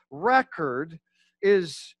biblical record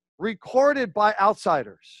is recorded by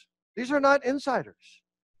outsiders? These are not insiders.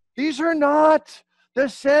 These are not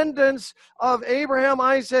descendants of Abraham,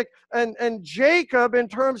 Isaac, and Jacob in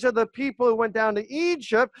terms of the people who went down to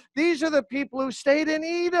Egypt. These are the people who stayed in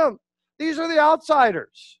Edom. These are the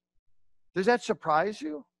outsiders. Does that surprise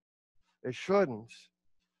you? It shouldn't,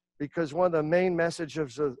 because one of the main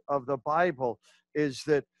messages of the Bible is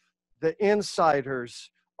that the insiders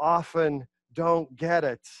often don't get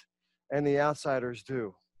it, and the outsiders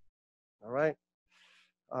do. All right?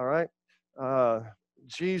 All right?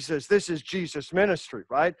 This is Jesus' ministry,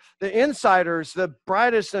 right? The insiders, the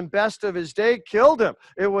brightest and best of his day, killed him.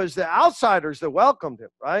 It was the outsiders that welcomed him,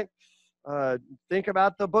 right? Think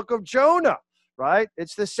about the book of Jonah, right?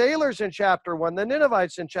 It's the sailors in chapter 1, the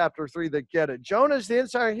Ninevites in chapter 3 that get it. Jonah's the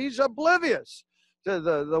insider. He's oblivious to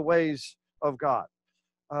the ways of God.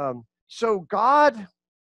 So God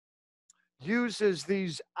uses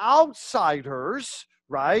these outsiders,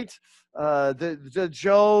 right? The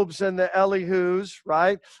Jobs and the Elihus,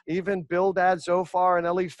 right? Even Bildad, Zophar, and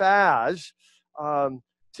Eliphaz,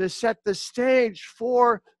 to set the stage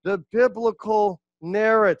for the biblical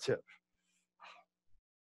narrative.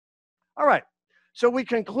 All right, so we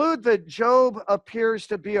conclude that Job appears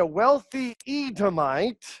to be a wealthy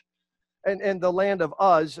Edomite, and the land of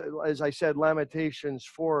Uz, as I said, Lamentations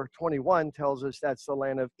 4:21 tells us that's the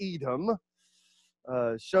land of Edom.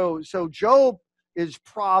 So Job is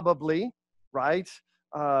probably, right,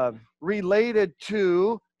 related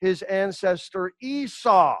to his ancestor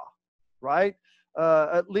Esau, right?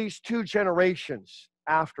 At least 2 generations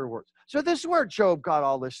afterwards. So this is where Job got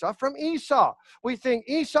all this stuff from Esau. We think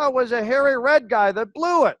Esau was a hairy red guy that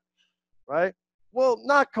blew it, right? Well,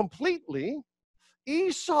 not completely.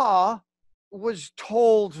 Esau was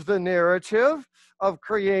told the narrative of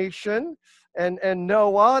creation and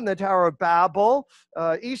Noah and the Tower of Babel.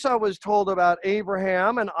 Esau was told about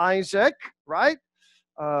Abraham and Isaac, right?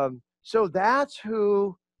 So that's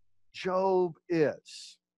who Job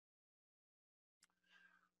is.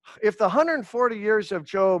 If the 140 years of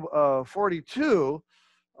Job 42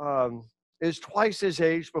 is twice his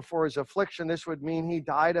age before his affliction, this would mean he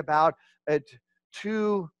died about at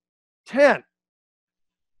 210.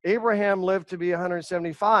 Abraham lived to be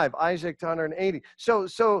 175, Isaac to 180.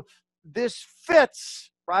 So this fits,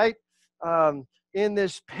 right, in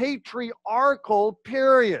this patriarchal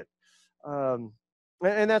period. And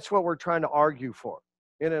that's what we're trying to argue for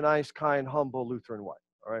in a nice, kind, humble Lutheran way,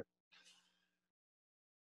 all right?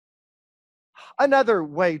 Another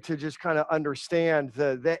way to just kind of understand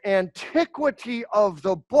the antiquity of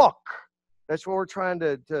the book, that's what we're trying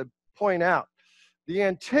to point out. The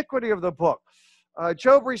antiquity of the book.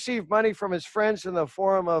 Job received money from his friends in the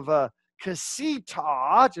form of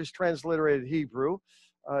kasita, just transliterated Hebrew,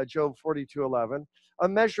 Job 42:11, a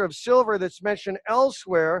measure of silver that's mentioned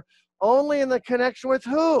elsewhere only in the connection with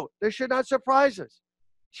who? This should not surprise us.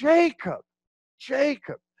 Jacob.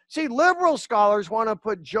 See, liberal scholars want to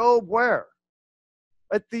put Job where?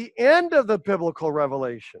 At the end of the biblical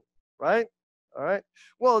revelation, right? All right.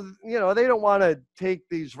 Well, they don't want to take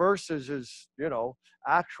these verses as,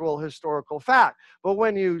 actual historical fact. But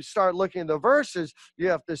when you start looking at the verses, you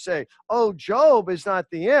have to say, oh, Job is not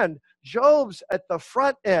the end. Job's at the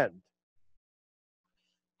front end.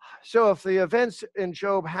 So if the events in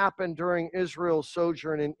Job happened during Israel's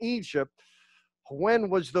sojourn in Egypt, when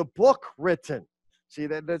was the book written? See,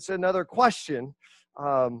 that's another question.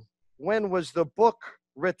 When was the book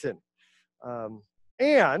written?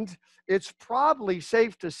 And it's probably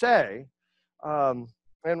safe to say,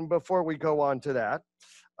 and before we go on to that,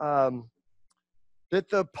 that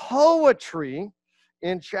the poetry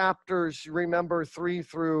in chapters, remember, 3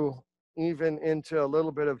 through even into a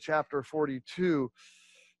little bit of chapter 42,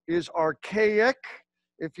 is archaic.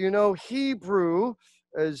 If you know Hebrew,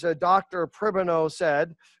 as Dr. Pribano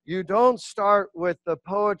said, you don't start with the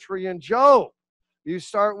poetry in Job. You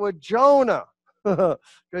start with Jonah,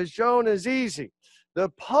 because Jonah is easy. The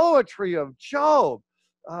poetry of Job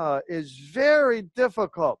is very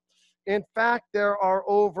difficult. In fact, there are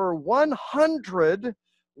over 100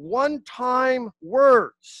 one-time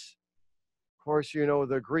words. Of course, you know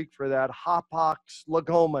the Greek for that, hapax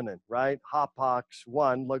legomenon, right? Hapax,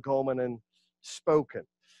 one, legomenon, spoken.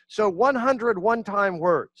 So 100 one-time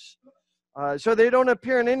words. So they don't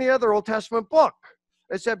appear in any other Old Testament book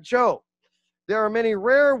except Job. There are many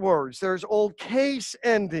rare words. There's old case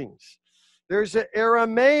endings. There's an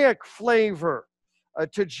Aramaic flavor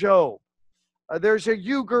to Job. There's a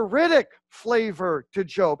Ugaritic flavor to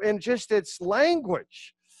Job, and just its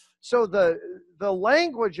language. So the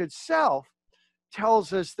language itself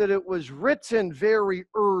tells us that it was written very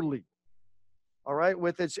early, all right,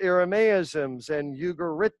 with its Aramaisms and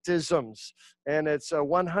Ugaritisms and its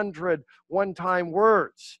 100 one-time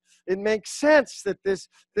words. It makes sense that this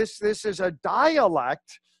is a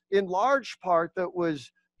dialect in large part that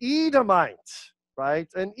was Edomite, right?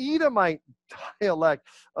 An Edomite dialect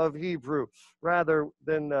of Hebrew rather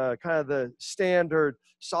than kind of the standard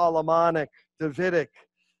Solomonic, Davidic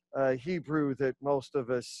Hebrew that most of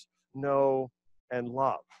us know and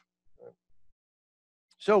love.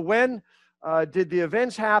 So when did the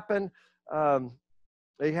events happen?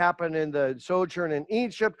 They happened in the sojourn in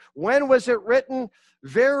Egypt. When was it written?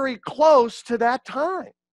 Very close to that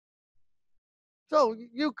time. So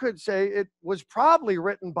you could say it was probably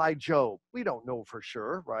written by Job. We don't know for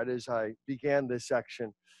sure, right, as I began this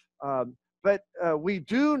section. But we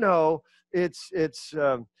do know it's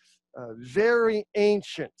very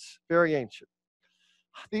ancient, very ancient.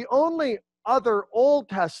 The only other Old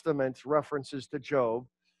Testament references to Job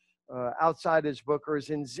outside his book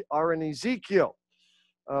are in Ezekiel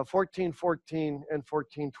 14:14 and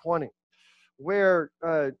 14:20, where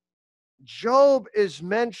Job is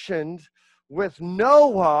mentioned with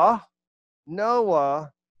Noah,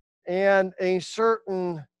 and a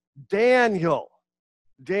certain Daniel.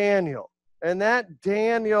 And that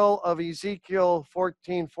Daniel of Ezekiel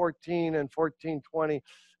 14:14 and 14:20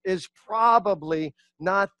 is probably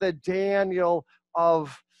not the Daniel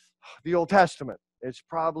of the Old Testament. It's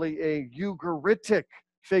probably a Ugaritic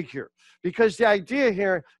figure. Because the idea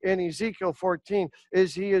here in Ezekiel 14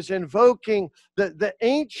 is he is invoking the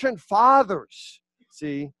ancient fathers.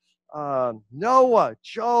 See, Noah,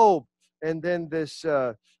 Job, and then this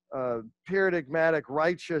paradigmatic,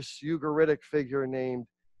 righteous, Ugaritic figure named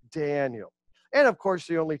Daniel. And of course,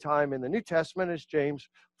 the only time in the New Testament is James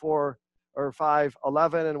 4 or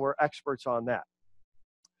 5:11, and we're experts on that.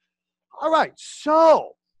 All right,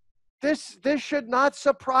 so This should not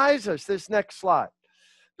surprise us, this next slide.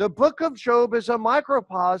 The book of Job is a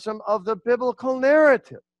microcosm of the biblical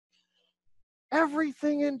narrative.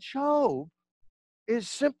 Everything in Job is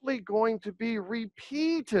simply going to be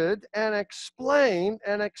repeated and explained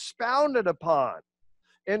and expounded upon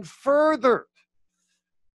and furthered.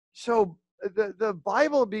 So the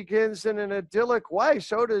Bible begins in an idyllic way.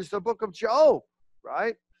 So does the book of Job,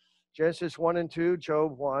 right? Genesis 1 and 2,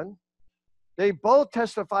 Job 1. They both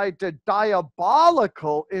testify to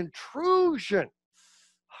diabolical intrusion,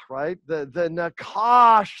 right? The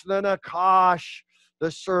Nakash,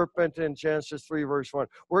 the serpent in Genesis 3, verse 1.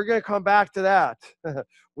 We're going to come back to that.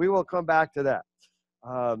 We will come back to that.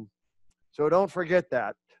 So don't forget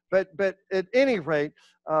that. But at any rate,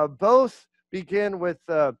 both begin with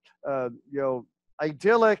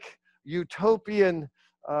idyllic, utopian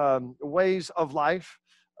ways of life,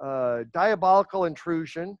 diabolical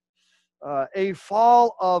intrusion, a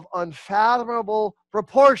fall of unfathomable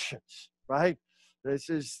proportions, right? This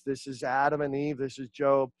is Adam and Eve. This is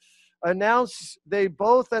Job. They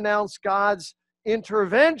both announce God's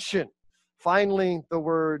intervention. Finally, the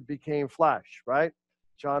Word became flesh, right?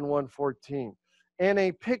 John 1:14. And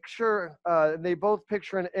they both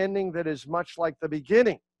picture an ending that is much like the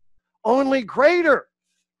beginning, only greater.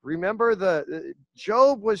 Remember,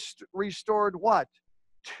 Job was restored what?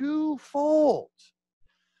 Twofold.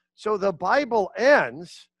 So the Bible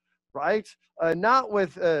ends, right? Not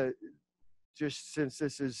with, just since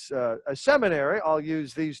this is a seminary, I'll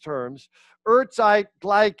use these terms, Erzeit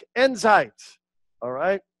gleich Endzeit, all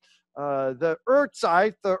right? The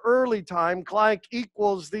Erzeit, the early time, gleich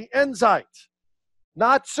equals the Endzeit.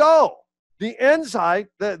 Not so. The Endzeit,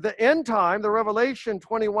 the end time, the Revelation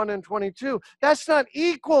 21 and 22, that's not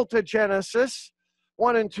equal to Genesis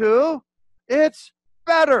 1 and 2. It's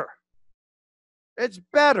better. It's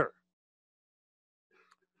better.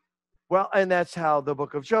 Well, and that's how the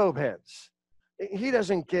book of Job ends. He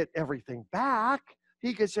doesn't get everything back.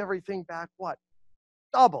 He gets everything back what?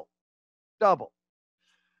 Double.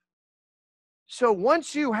 So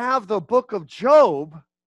once you have the book of Job,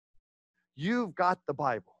 you've got the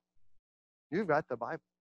Bible. You've got the Bible.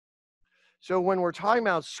 So when we're talking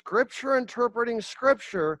about Scripture, interpreting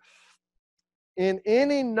Scripture, in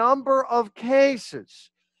any number of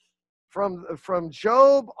cases, from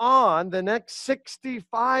Job on, the next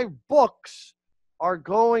 65 books are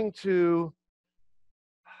going to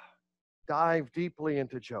dive deeply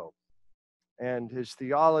into Job and his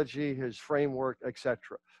theology, his framework,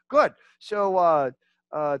 etc. Good. So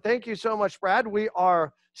thank you so much, Brad. We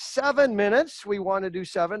are 7 minutes. We want to do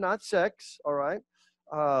 7, not 6. All right.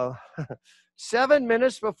 7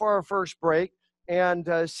 minutes before our first break,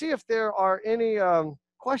 and see if there are any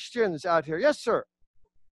questions out here. Yes, sir.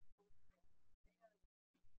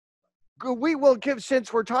 We will give,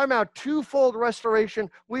 since we're talking about twofold restoration,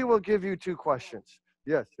 we will give you 2 questions.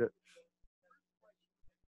 Yes.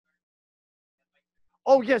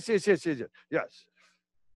 Oh, yes.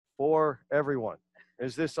 For everyone.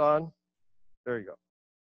 Is this on? There you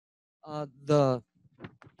go.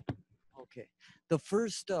 The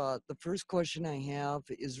first question I have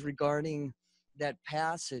is regarding that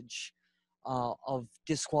passage of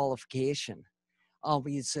disqualification.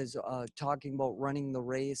 He says talking about running the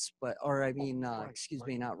race, not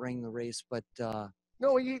running the race, but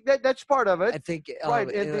no, that's part of it. I think right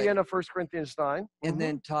at the end of 1 Corinthians 9, and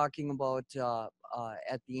then talking about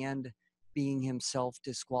at the end being himself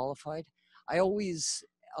disqualified. I always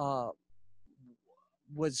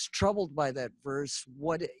was troubled by that verse.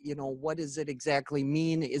 What does it exactly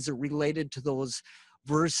mean? Is it related to those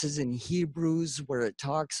verses in Hebrews where it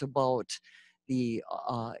talks about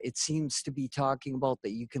it seems to be talking about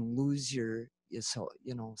that you can lose your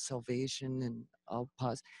salvation, and I'll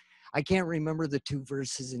pause. I can't remember the 2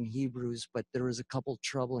 verses in Hebrews, but there was a couple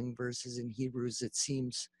troubling verses in Hebrews. It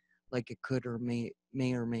seems like it could or may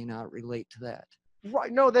or may not relate to that.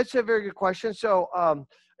 Right. No, that's a very good question. So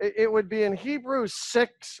it would be in Hebrews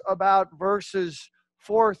 6 about verses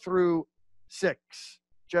 4 through 6,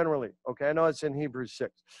 generally. Okay, I know it's in Hebrews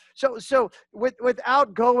 6. So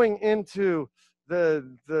without going into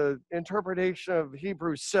the interpretation of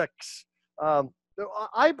Hebrews 6,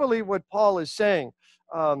 I believe what Paul is saying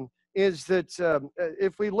is that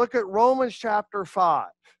if we look at Romans chapter 5,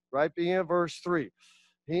 right, beginning at verse 3,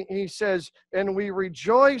 he says, and we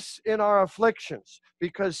rejoice in our afflictions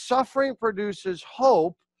because suffering produces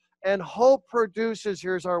hope, and hope produces,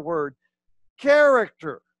 here's our word,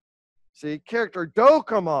 character. See, character,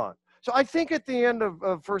 dokamon. So I think at the end of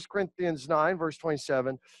 1 Corinthians 9, verse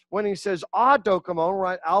 27, when he says adokamon,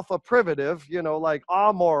 right, alpha privative, like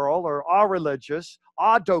amoral or areligious,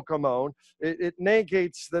 adokamon, it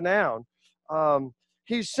negates the noun.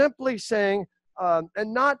 He's simply saying,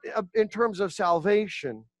 and not in terms of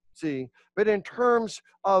salvation, see, but in terms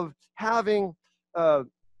of having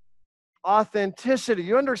authenticity.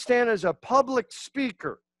 You understand, as a public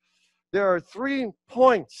speaker, there are 3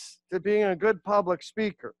 points to being a good public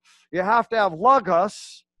speaker. You have to have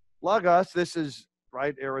logos. Logos, this is,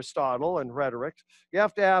 right, Aristotle and rhetoric. You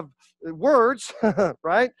have to have words,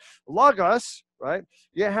 right? Logos, right?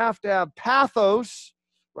 You have to have pathos,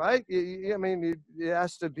 right? I mean, it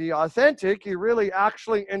has to be authentic. You really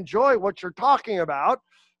actually enjoy what you're talking about,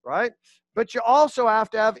 right? But you also have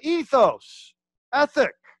to have ethos,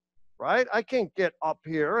 ethic, right? I can't get up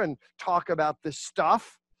here and talk about this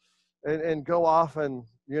stuff and go off and,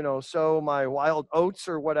 sow my wild oats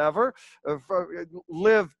or whatever,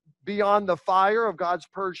 live beyond the fire of God's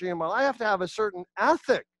purging in my life. I have to have a certain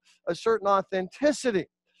ethic, a certain authenticity.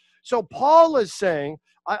 So Paul is saying,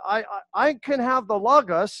 I can have the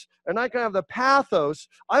logos and I can have the pathos.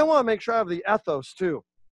 I want to make sure I have the ethos too.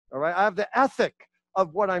 All right, I have the ethic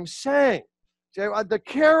of what I'm saying. The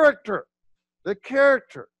character.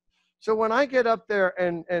 So when I get up there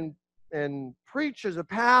and preach as a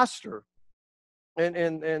pastor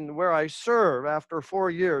and where I serve after 4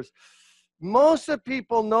 years, most of the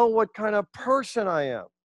people know what kind of person I am.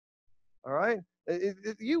 All right?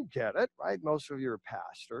 You get it, right? Most of you are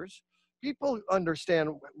pastors. People understand,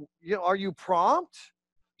 are you prompt?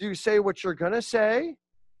 Do you say what you're going to say?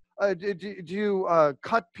 Do you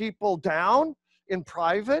cut people down in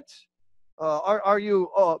private? Are you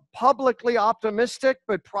publicly optimistic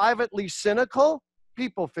but privately cynical?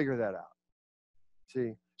 People figure that out.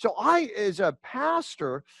 See? So I, as a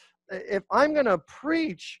pastor, if I'm going to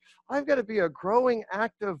preach, I've got to be a growing,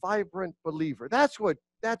 active, vibrant believer. That's what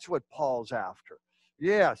Paul's after.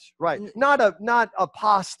 Yes, right. Not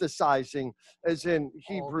apostatizing, as in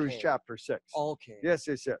Hebrews chapter 6. Okay. Yes.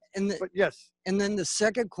 But yes. And then the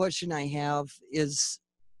second question I have is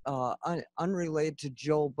unrelated to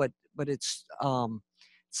Joe, but it's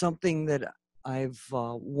something that I've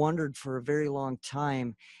wondered for a very long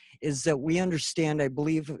time. Is that we understand, I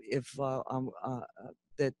believe, if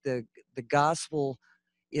that the gospel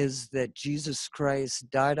is that Jesus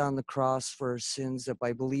Christ died on the cross for our sins, that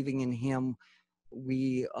by believing in him,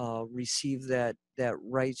 we receive that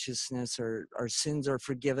righteousness, or our sins are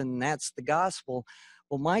forgiven. And that's the gospel.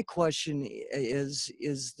 Well, my question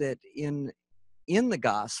is that in the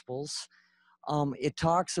gospels, it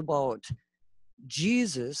talks about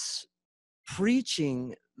Jesus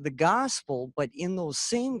preaching the gospel, but in those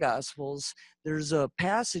same gospels, there's a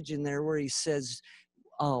passage in there where he says,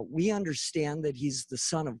 we understand that he's the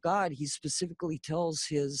Son of God. He specifically tells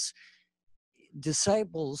his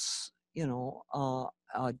disciples,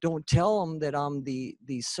 don't tell them that I'm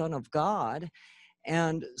the Son of God.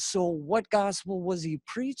 And so what gospel was he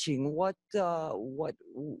preaching? What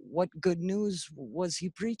good news was he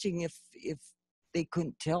preaching if they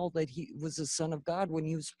couldn't tell that he was the Son of God when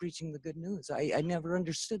he was preaching the good news? I never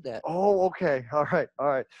understood that. Oh, okay. All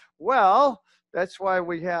right. Well, that's why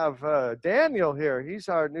we have Daniel here. He's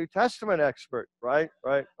our New Testament expert, right?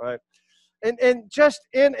 And just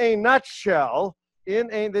in a nutshell,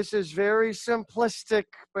 this is very simplistic,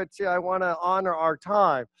 but I want to honor our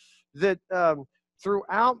time, that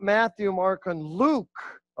throughout Matthew, Mark, and Luke,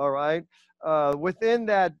 all right, within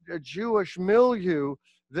that Jewish milieu,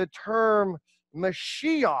 the term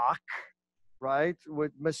Mashiach, right,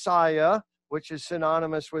 with Messiah, which is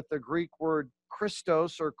synonymous with the Greek word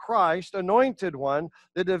Christos or Christ, anointed one,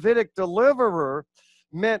 the Davidic deliverer,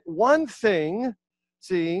 meant one thing,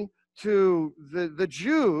 see, to the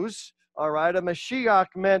Jews. All right, a Mashiach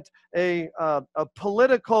meant a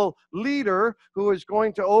political leader who is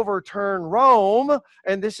going to overturn Rome,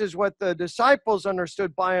 and this is what the disciples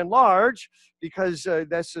understood by and large, because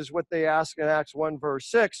this is what they ask in Acts 1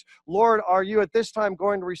 verse 6. Lord, are you at this time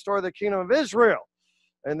going to restore the kingdom of Israel?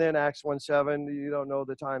 And then Acts 1:7, you don't know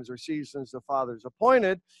the times or seasons the Father's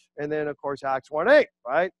appointed. And then, of course, Acts 1:8,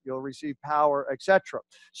 right? You'll receive power, etc.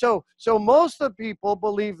 So most of the people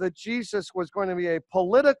believe that Jesus was going to be a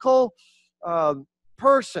political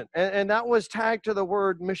person. And that was tagged to the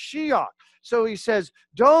word Mashiach. So he says,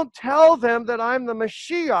 don't tell them that I'm the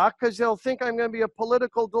Mashiach, because they'll think I'm going to be a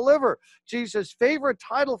political deliverer. Jesus' favorite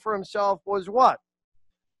title for himself was what?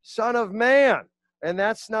 Son of Man. And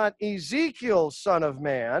that's not Ezekiel's Son of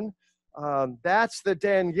Man. That's the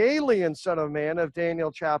Danielian Son of Man of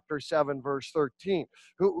Daniel chapter 7, verse 13,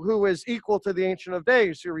 who is equal to the Ancient of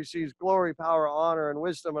Days, who receives glory, power, honor, and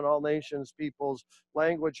wisdom, and all nations, peoples,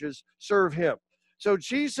 languages serve him. So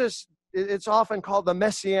Jesus, it's often called the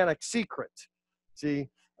Messianic secret. See,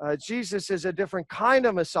 Jesus is a different kind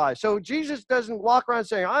of Messiah. So Jesus doesn't walk around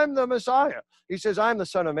saying, I'm the Messiah. He says, I'm the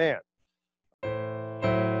Son of Man.